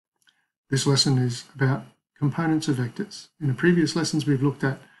This lesson is about components of vectors. In the previous lessons, we've looked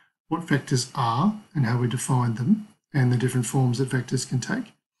at what vectors are and how we define them and the different forms that vectors can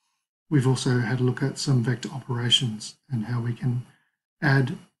take. We've also had a look at some vector operations and how we can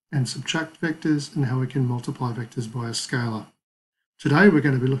add and subtract vectors and how we can multiply vectors by a scalar. Today, we're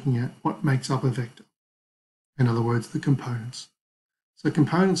going to be looking at what makes up a vector. In other words, the components. So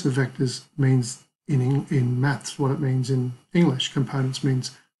components of vectors means in maths what it means in English. Components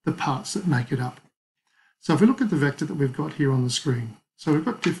means the parts that make it up. So if we look at the vector that we've got here on the screen, so we've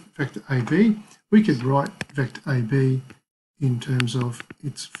got vector AB. We could write vector AB in terms of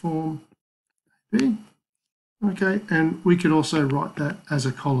its form AB. Okay, and we could also write that as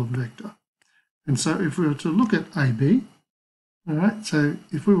a column vector. And so if we were to look at AB, all right, so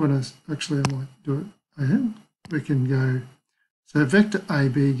if we want to, actually I might do it again, we can go, so vector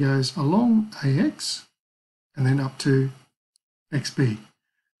AB goes along AX and then up to XB.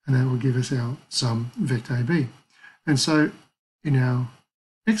 And that will give us our sum vector AB. And so in our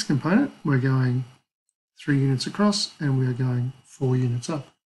X component, we're going 3 units across and we are going 4 units up.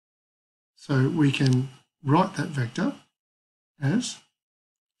 So we can write that vector as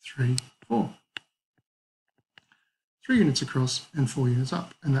 3, 4. 3 units across and 4 units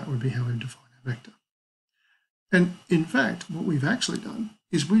up, and that would be how we define our vector. And in fact, what we've actually done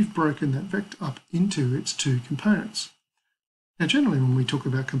is we've broken that vector up into its 2 components. Now, generally, when we talk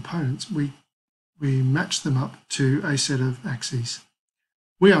about components, we match them up to a set of axes.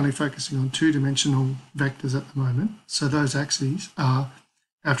 We're only focusing on 2-dimensional vectors at the moment, so those axes are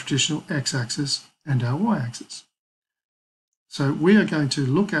our traditional x-axis and our y-axis. So we are going to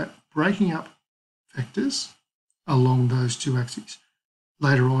look at breaking up vectors along those 2 axes.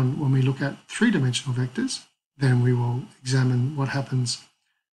 Later on, when we look at 3-dimensional vectors, then we will examine what happens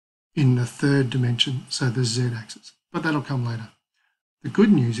in the 3rd dimension, so the z-axis. But that'll come later. The good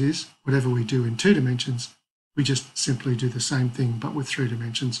news is, whatever we do in 2 dimensions, we just simply do the same thing, but with 3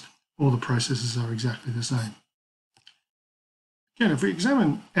 dimensions. All the processes are exactly the same. Again, if we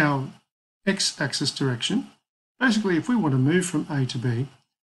examine our x-axis direction, basically if we want to move from A to B,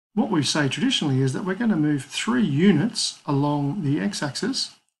 what we say traditionally is that we're going to move 3 units along the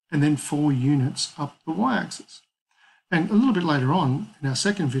x-axis and then 4 units up the y-axis. And a little bit later on, in our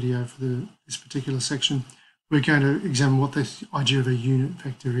second video for this particular section, we're going to examine what the idea of a unit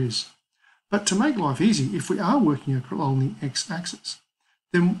vector is. But to make life easy, if we are working along the x-axis,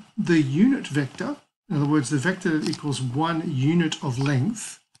 then the unit vector, in other words, the vector that equals 1 unit of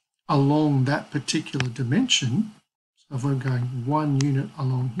length along that particular dimension, so if I'm going 1 unit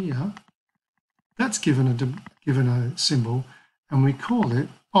along here, that's given a symbol, and we call it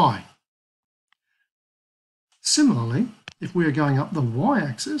I. Similarly, if we are going up the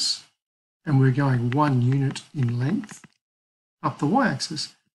y-axis, and we're going 1 unit in length up the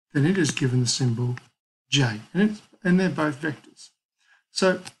y-axis, then it is given the symbol J, and they're both vectors.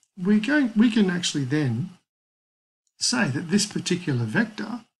 So we can actually then say that this particular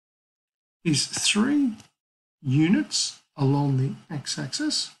vector is 3 units along the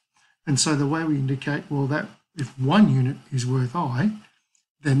x-axis, and so the way we indicate, well, that if 1 unit is worth I,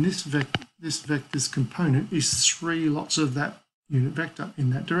 then this vector's component is 3 lots of that unit vector in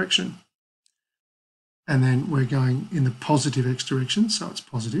that direction. And then we're going in the positive x direction, so it's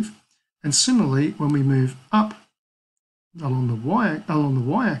positive. And similarly, when we move up along the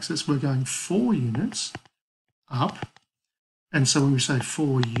y-axis, we're going 4 units up. And so when we say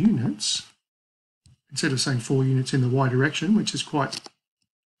 4 units, instead of saying 4 units in the y direction, which is quite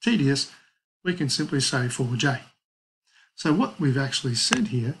tedious, we can simply say 4j. So what we've actually said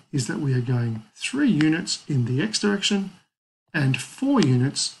here is that we are going 3 units in the x direction and 4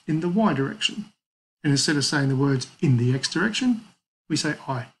 units in the y direction. And instead of saying the words in the x direction, we say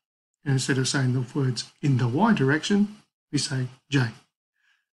I. And instead of saying the words in the y direction, we say j.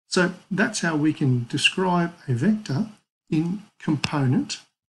 So that's how we can describe a vector in component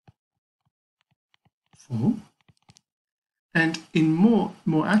form. And in more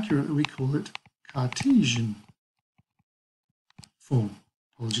accurately, we call it Cartesian form.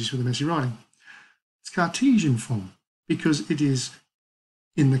 Apologies for the messy writing. It's Cartesian form because it is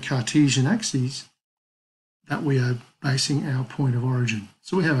in the Cartesian axes that we are basing our point of origin.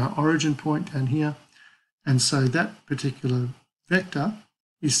 So we have our origin point down here, and so that particular vector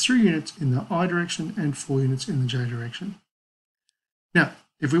is 3 units in the I direction and 4 units in the j direction. Now,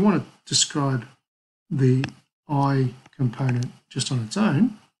 if we want to describe the I component just on its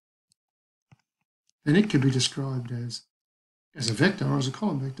own, then it could be described as a vector or as a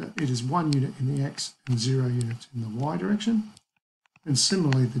column vector. It is 1 unit in the x and 0 units in the y direction. And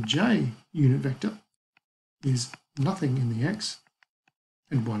similarly, the j unit vector is nothing in the x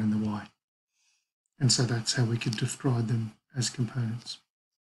and 1 in the y. And so that's how we can describe them as components.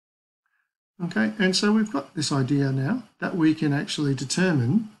 Okay, and so we've got this idea now that we can actually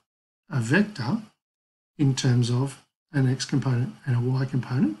determine a vector in terms of an x component and a y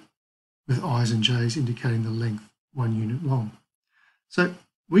component, with i's and j's indicating the length 1 unit long. So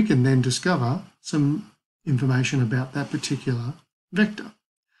we can then discover some information about that particular vector.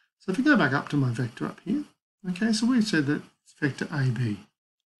 So if we go back up to my vector up here, okay, so we said that it's vector AB.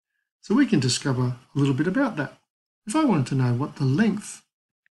 So we can discover a little bit about that. If I wanted to know what the length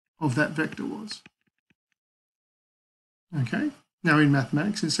of that vector was. Okay, now in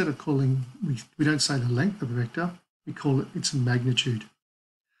mathematics, instead of calling, we don't say the length of a vector, we call it its magnitude.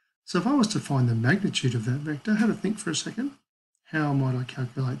 So if I was to find the magnitude of that vector, have a think for a second. How might I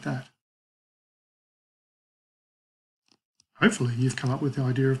calculate that? Hopefully you've come up with the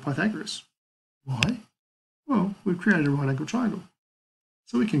idea of Pythagoras. Why? Well, we've created a right angle triangle.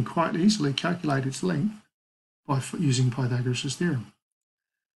 So we can quite easily calculate its length by using Pythagoras' theorem.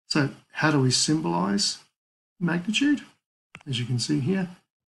 So how do we symbolize magnitude? As you can see here,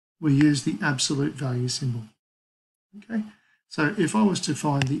 we use the absolute value symbol. Okay, so if I was to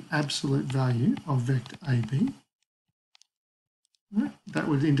find the absolute value of vector AB, that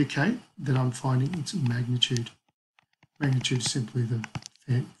would indicate that I'm finding its magnitude. Magnitude is simply the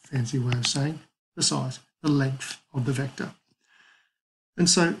fancy way of saying the size, the length of the vector. And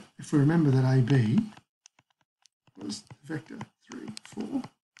so if we remember that AB was vector 3, 4,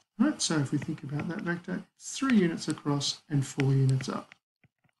 right? So if we think about that vector, it's 3 units across and 4 units up.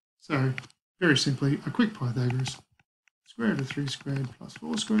 So very simply, a quick Pythagoras, square root of 3 squared plus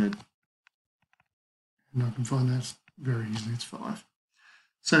 4 squared, and I can find that very easily, it's 5.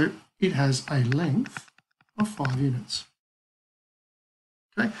 So it has a length of 5 units.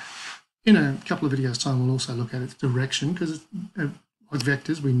 Okay, in a couple of videos time we'll also look at its direction, because like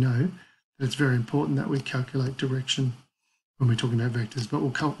vectors we know that it's very important that we calculate direction when we're talking about vectors, but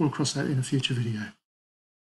we'll cross that in a future video.